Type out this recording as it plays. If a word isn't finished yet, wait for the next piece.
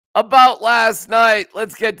about last night.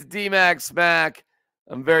 Let's get to DMac SMak.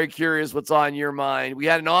 I'm very curious what's on your mind. We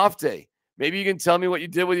had an off day. Maybe you can tell me what you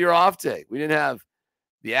did with your off day. We didn't have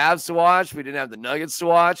the Avs to watch. We didn't have the Nuggets to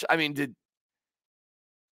watch. I mean,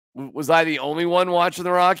 was I the only one watching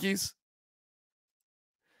the Rockies?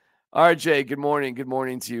 RJ, good morning. Good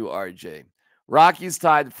morning to you, RJ. Rockies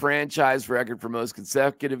tied the franchise record for most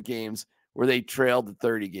consecutive games where they trailed to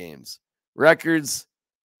 30 games. Records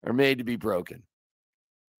are made to be broken.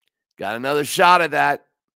 Got another shot at that.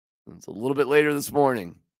 It's a little bit later this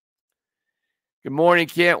morning. Good morning.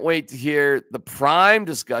 Can't wait to hear the prime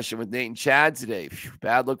discussion with Nate and Chad today.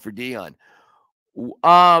 Bad look for Dion.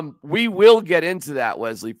 We will get into that,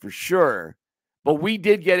 Wesley, for sure. But we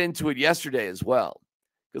did get into it yesterday as well,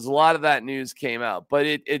 because a lot of that news came out. But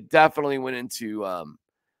it definitely went into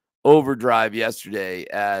overdrive yesterday,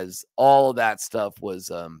 as all of that stuff was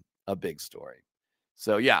a big story.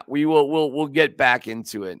 So yeah, we'll get back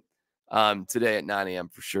into it today at 9 a.m.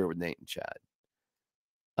 for sure with Nate and Chad.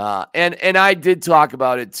 And I did talk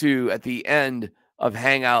about it too at the end of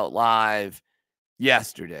Hangout Live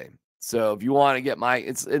yesterday. So if you want to get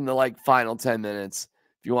it's in the final 10 minutes.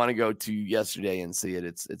 If you want to go to yesterday and see it,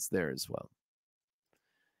 it's there as well.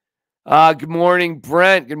 Good morning,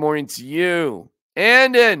 Brent. Good morning to you.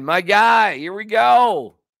 Andon, my guy, here we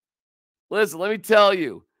go. Listen, let me tell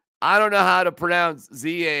you, I don't know how to pronounce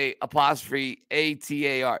ZA''ATAR.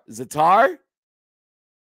 Zatar?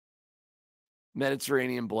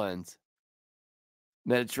 Mediterranean blend.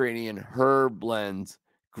 Mediterranean herb blend.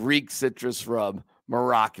 Greek citrus rub.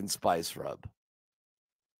 Moroccan spice rub.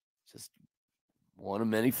 Just one of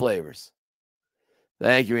many flavors.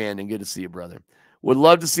 Thank you, Andon. Good to see you, brother. Would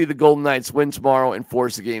love to see the Golden Knights win tomorrow and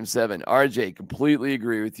force a Game 7. RJ, completely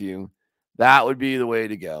agree with you. That would be the way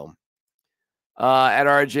to go. At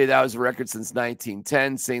RJ, that was a record since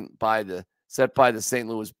 1910, set by the St.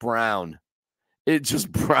 Louis Brown. It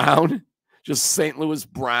just Brown? Just St. Louis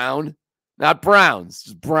Brown? Not Browns,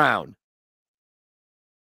 just Brown.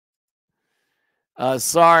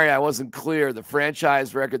 Sorry, I wasn't clear. The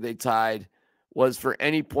franchise record they tied was for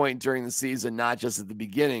any point during the season, not just at the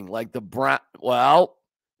beginning. Like the Brown. Well,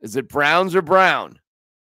 is it Browns or Brown?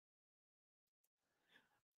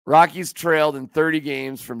 Rockies trailed in 30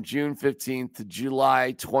 games from June 15th to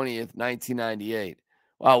July 20th, 1998.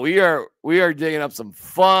 Wow, we are digging up some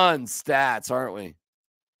fun stats, aren't we?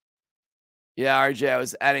 Yeah, RJ, I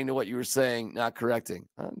was adding to what you were saying, not correcting.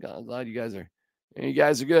 I'm glad you guys are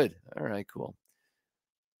good. All right, cool.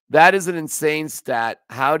 That is an insane stat.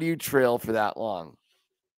 How do you trail for that long?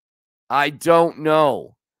 I don't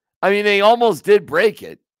know. I mean, they almost did break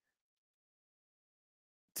it.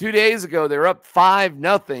 2 days ago, they were up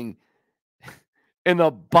 5-0 in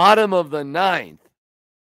the bottom of the ninth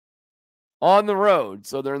on the road.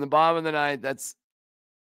 So they're in the bottom of the ninth.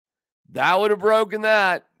 That would have broken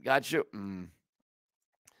that. Got you.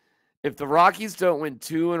 If the Rockies don't win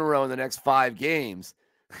 2 in a row in the next 5 games,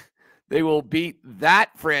 they will beat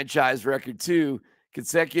that franchise record 2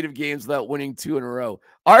 consecutive games without winning 2 in a row.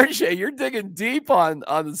 RJ, you're digging deep on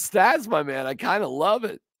the stats, my man. I kind of love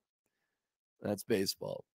it. That's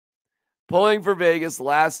baseball. Pulling for Vegas,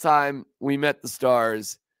 last time we met the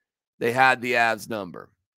Stars, they had the Avs number.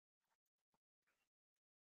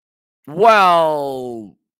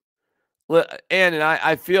 Well, and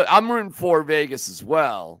I feel I'm rooting for Vegas as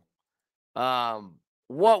well.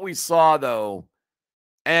 What we saw, though,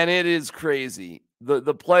 and it is crazy,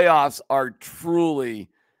 the playoffs are truly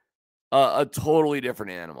a totally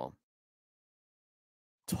different animal.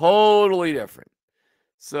 Totally different.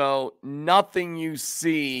 So nothing you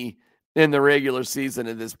see in the regular season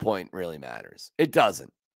at this point really matters. It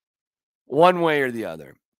doesn't. One way or the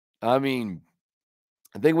other. I mean,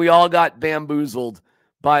 I think we all got bamboozled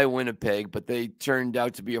by Winnipeg, but they turned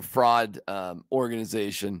out to be a fraud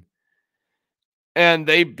organization. And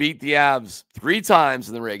they beat the Avs 3 times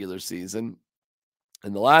in the regular season.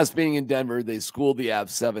 And the last meeting in Denver, they schooled the Avs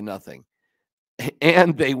 7-0.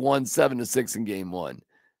 And they won 7-6 in game 1.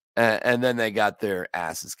 And then they got their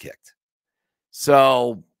asses kicked.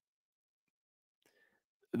 So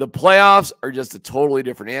the playoffs are just a totally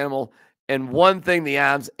different animal. And one thing the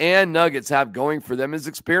Avs and Nuggets have going for them is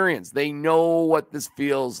experience. They know what this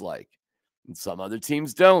feels like. And some other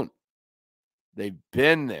teams don't. They've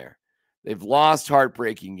been there. They've lost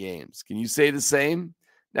heartbreaking games. Can you say the same?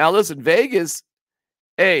 Now, listen, Vegas,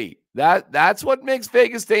 hey, that's what makes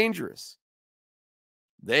Vegas dangerous.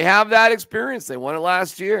 They have that experience. They won it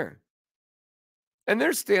last year. And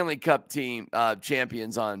they're Stanley Cup team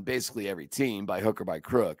champions on basically every team by hook or by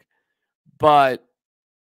crook. But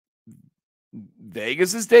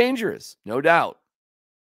Vegas is dangerous, no doubt.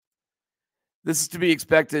 This is to be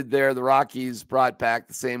expected there. The Rockies brought back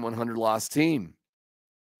the same 100-loss team.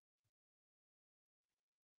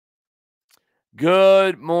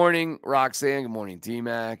 Good morning, Roxanne. Good morning,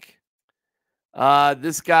 DMac.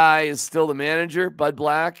 This guy is still the manager, Bud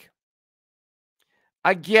Black.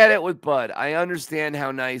 I get it with Bud. I understand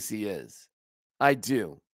how nice he is. I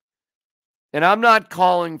do. And I'm not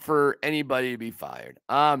calling for anybody to be fired.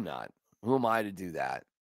 I'm not. Who am I to do that?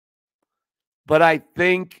 But I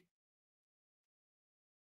think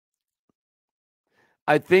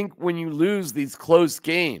when you lose these close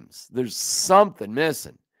games, there's something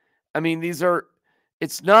missing. I mean,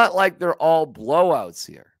 it's not like they're all blowouts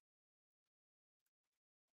here.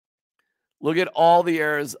 Look at all the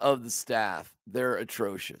errors of the staff. They're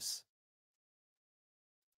atrocious.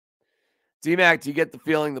 DMac, do you get the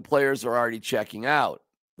feeling the players are already checking out?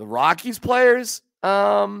 The Rockies players?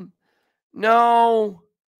 No.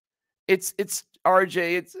 It's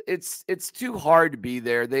RJ, it's too hard to be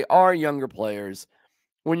there. They are younger players.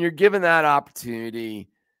 When you're given that opportunity,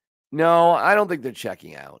 no, I don't think they're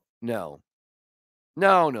checking out. No.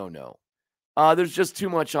 There's just too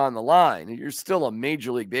much on the line. You're still a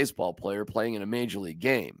Major League Baseball player playing in a Major League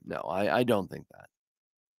game. No, I don't think that.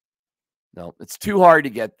 No, it's too hard to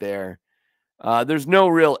get there. There's no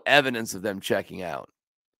real evidence of them checking out.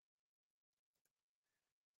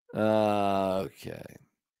 Okay.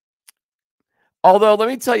 Although, let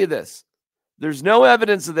me tell you this. There's no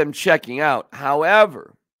evidence of them checking out.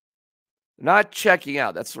 However, not checking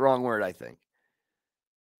out. That's the wrong word, I think.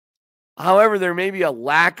 However, there may be a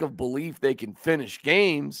lack of belief they can finish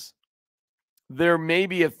games. There may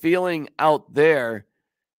be a feeling out there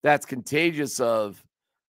that's contagious of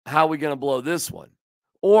how are we going to blow this one?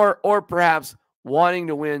 Or perhaps wanting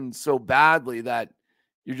to win so badly that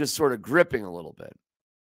you're just sort of gripping a little bit.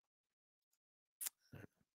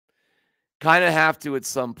 Kind of have to at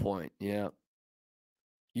some point, yeah.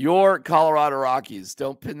 Your Colorado Rockies.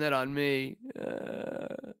 Don't pin that on me.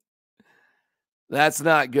 That's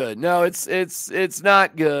not good. No, it's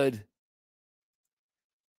not good.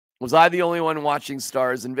 Was I the only one watching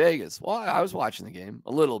Stars in Vegas? Well, I was watching the game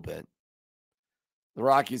a little bit. The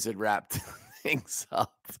Rockies had wrapped things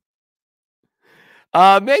up.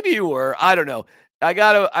 Maybe you were. I don't know. I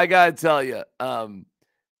gotta tell you.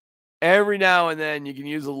 Every now and then you can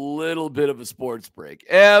use a little bit of a sports break.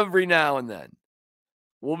 Every now and then.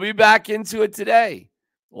 We'll be back into it today.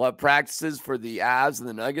 We'll have practices for the Avs and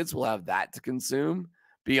the Nuggets. We'll have that to consume.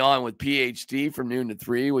 Be on with PhD from noon to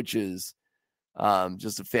 3, which is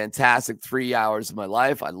just a fantastic 3 hours of my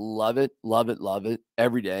life. I love it, love it, love it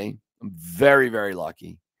every day. I'm very, very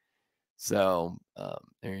lucky. So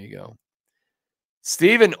there you go.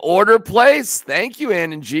 Steven, order place. Thank you,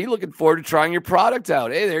 Ann and G. Looking forward to trying your product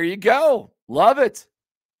out. Hey, there you go. Love it.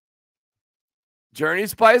 Journey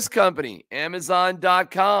Spice Company,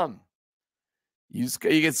 Amazon.com. You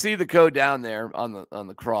can see the code down there on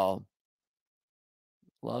the crawl.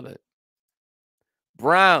 Love it.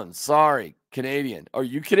 Browns, sorry, Canadian. Are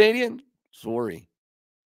you Canadian? Sorry,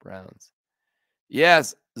 Browns.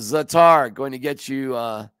 Yes, Zatar, going to get you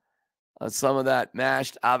some of that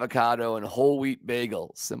mashed avocado and whole wheat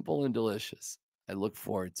bagel. Simple and delicious. I look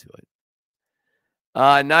forward to it.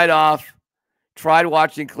 Night off. Tried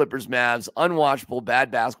watching Clippers Mavs. Unwatchable. Bad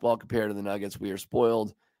basketball compared to the Nuggets. We are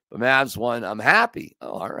spoiled. But Mavs won. I'm happy.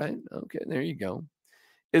 Oh, all right. Okay, there you go.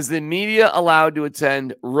 Is the media allowed to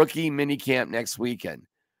attend rookie minicamp next weekend?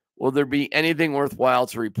 Will there be anything worthwhile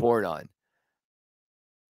to report on?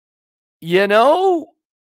 You know,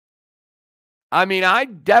 I mean, I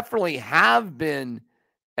definitely have been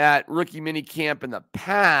at rookie minicamp in the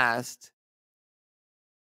past.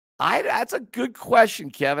 That's a good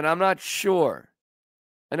question, Kevin. I'm not sure.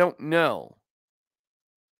 I don't know.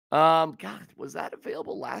 God, was that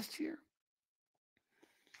available last year?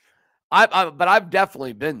 But I've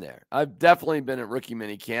definitely been there. I've definitely been at rookie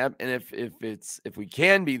minicamp, and if we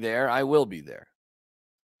can be there, I will be there.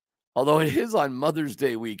 Although it is on Mother's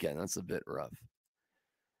Day weekend, that's a bit rough.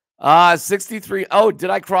 63. Oh, did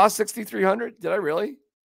I cross 6,300? Did I really?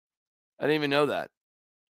 I didn't even know that.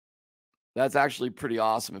 That's actually pretty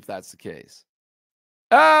awesome if that's the case.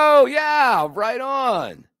 Oh, yeah, right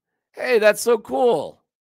on. Hey, that's so cool.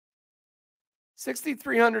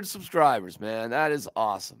 6,300 subscribers, man. That is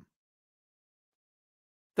awesome.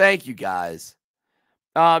 Thank you, guys.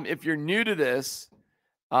 If you're new to this,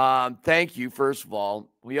 thank you, first of all.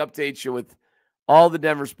 We update you with all the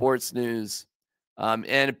Denver sports news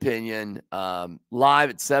and opinion live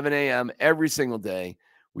at 7 a.m. every single day.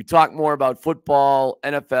 We talk more about football,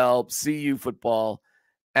 NFL, CU football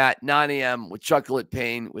at 9 a.m. with Chuckle at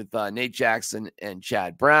Payne with Nate Jackson and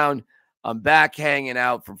Chad Brown. I'm back hanging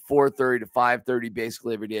out from 4:30 to 5:30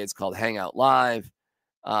 basically every day. It's called Hangout Live.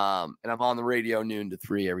 And I'm on the radio noon to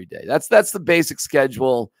 3 every day. That's the basic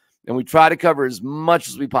schedule. And we try to cover as much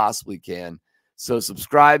as we possibly can. So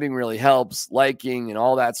subscribing really helps, liking and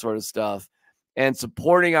all that sort of stuff, and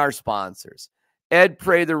supporting our sponsors. Ed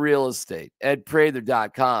Prather Real Estate,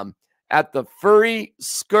 edprather.com. At the Furry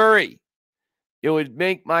Scurry, it would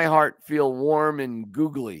make my heart feel warm and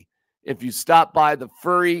googly if you stop by the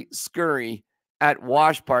Furry Scurry at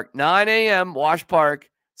Wash Park, 9 a.m., Wash Park,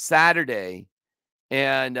 Saturday,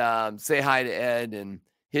 and say hi to Ed and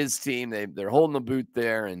his team. They're holding the booth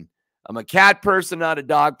there, and I'm a cat person, not a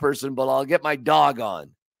dog person, but I'll get my dog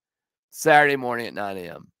on Saturday morning at 9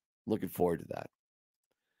 a.m. Looking forward to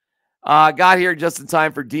that. Got here just in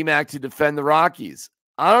time for DMac to defend the Rockies.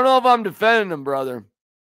 I don't know if I'm defending them, brother.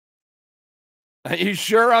 Are you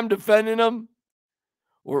sure I'm defending them?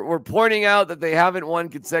 We're pointing out that they haven't won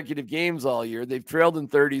consecutive games all year. They've trailed in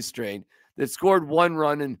 30 straight. They've scored 1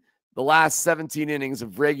 run in the last 17 innings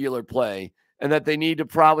of regular play, and that they need to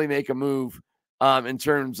probably make a move in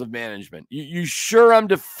terms of management. You sure I'm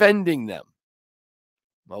defending them?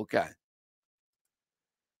 Okay.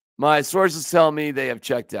 My sources tell me they have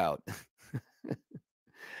checked out.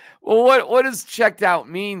 Well, what does checked out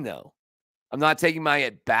mean, though? I'm not taking my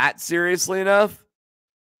at bat seriously enough.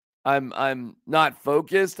 I'm not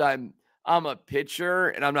focused. I'm a pitcher,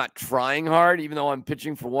 and I'm not trying hard, even though I'm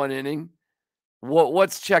pitching for 1 inning.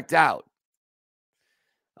 What's checked out?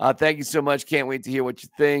 Thank you so much. Can't wait to hear what you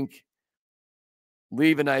think.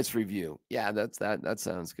 Leave a nice review. Yeah, that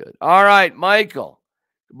sounds good. All right, Michael.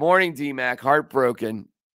 Good morning, DMac. Heartbroken.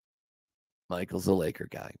 Michael's a Laker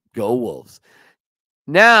guy. Go Wolves.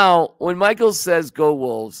 Now, when Michael says go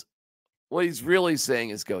Wolves, what he's really saying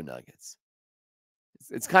is go Nuggets.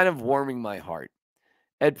 It's kind of warming my heart.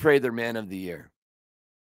 Ed Prather, Man of the Year.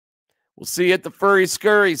 We'll see you at the Furry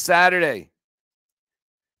Scurry Saturday.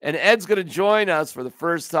 And Ed's going to join us for the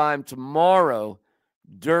first time tomorrow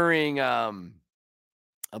during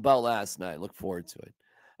about last night. Look forward to it.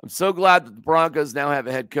 I'm so glad that the Broncos now have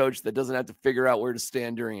a head coach that doesn't have to figure out where to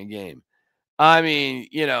stand during a game. I mean,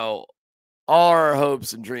 all our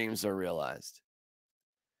hopes and dreams are realized.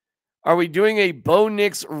 Are we doing a Bo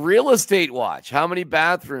Nix real estate watch? How many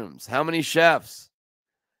bathrooms? How many chefs?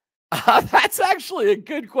 That's actually a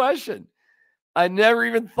good question. I never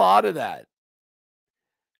even thought of that.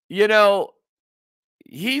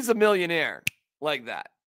 He's a millionaire like that.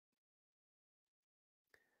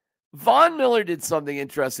 Von Miller did something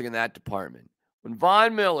interesting in that department. When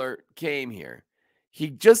Von Miller came here, he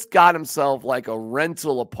just got himself like a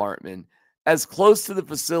rental apartment as close to the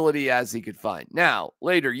facility as he could find. Now,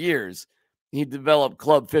 later years, he developed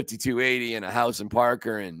Club 5280 and a house in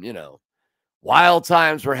Parker, and, wild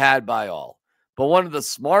times were had by all. But one of the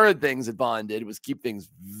smarter things that Von did was keep things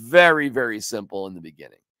very, very simple in the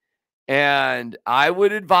beginning. And I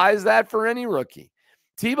would advise that for any rookie.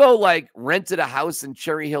 Tebow rented a house in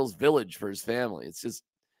Cherry Hills Village for his family. It's just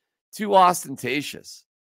too ostentatious.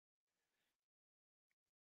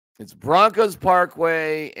 It's Broncos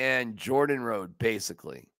Parkway and Jordan Road,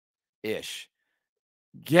 basically, ish.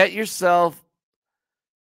 Get yourself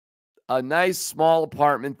a nice small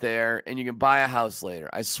apartment there, and you can buy a house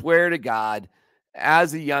later. I swear to God,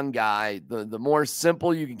 as a young guy, the more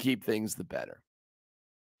simple you can keep things, the better.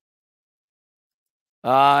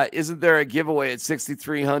 Isn't there a giveaway at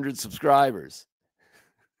 6,300 subscribers?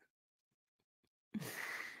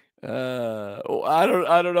 I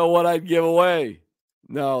don't know what I'd give away.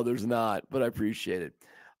 No, there's not, but I appreciate it.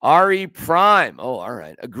 RE Prime. Oh, all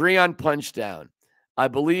right. Agree on punch down. I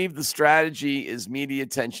believe the strategy is media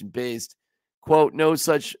attention based. Quote, no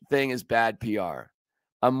such thing as bad PR.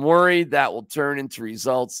 I'm worried that will turn into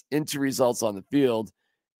results on the field,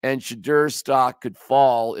 and Shedeur stock could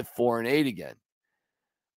fall if 4-8 again.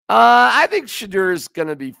 I think Shedur's going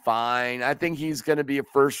to be fine. I think he's going to be a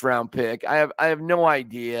first-round pick. I have no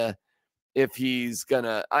idea if he's going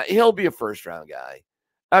to he'll be a first-round guy.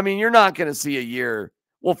 I mean, you're not going to see a year.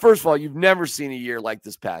 Well, first of all, you've never seen a year like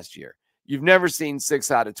this past year. You've never seen 6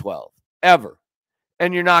 out of 12, ever.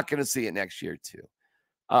 And you're not going to see it next year, too.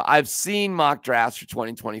 I've seen mock drafts for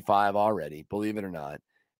 2025 already, believe it or not.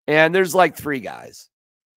 And there's 3 guys.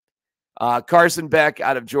 Carson Beck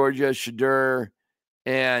out of Georgia, Shedeur,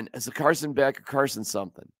 and is it Carson Beck or Carson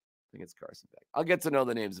something? I think it's Carson Beck. I'll get to know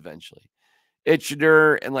the names eventually. It's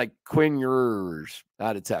Shedeur and Quinn Ewers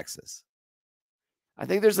out of Texas. I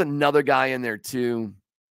think there's another guy in there too.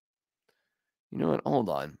 You know what? Hold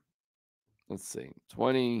on. Let's see.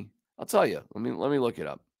 20. I'll tell you. Let me look it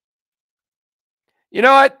up. You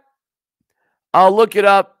know what? I'll look it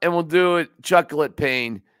up and we'll do it. Chuckle at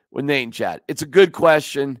Payne with Nate and Chad? It's a good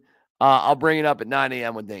question. I'll bring it up at 9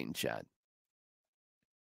 a.m. with Nate and Chad.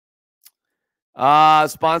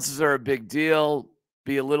 Sponsors are a big deal.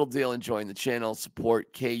 Be a little deal in joining the channel.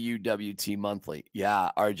 Support KUWT monthly. Yeah,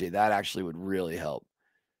 RJ, that actually would really help.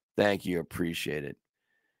 Thank you. Appreciate it.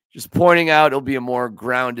 Just pointing out it'll be a more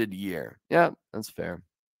grounded year. Yeah, that's fair.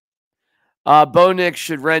 Bo Nix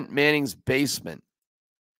should rent Manning's basement.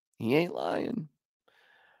 He ain't lying.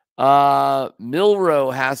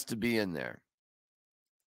 Milrow has to be in there.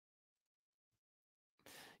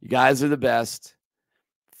 You guys are the best.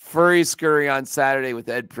 Furry Scurry on Saturday with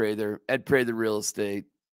Ed Prather. Ed Prather Real Estate.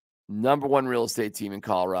 #1 real estate team in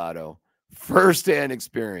Colorado. First-hand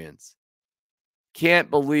experience. Can't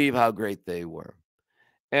believe how great they were.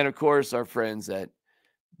 And, of course, our friends at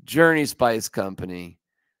Journey Spice Company.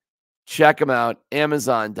 Check them out.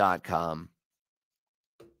 Amazon.com.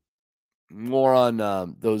 More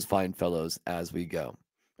on those fine fellows as we go.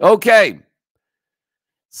 Okay.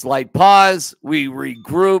 Slight pause. We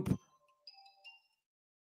regroup.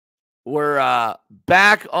 We're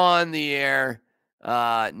back on the air.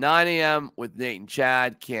 9 a.m. with Nate and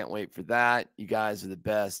Chad. Can't wait for that. You guys are the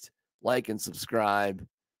best. Like and subscribe.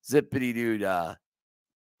 Zippity-doo-dah.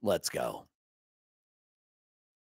 Let's go.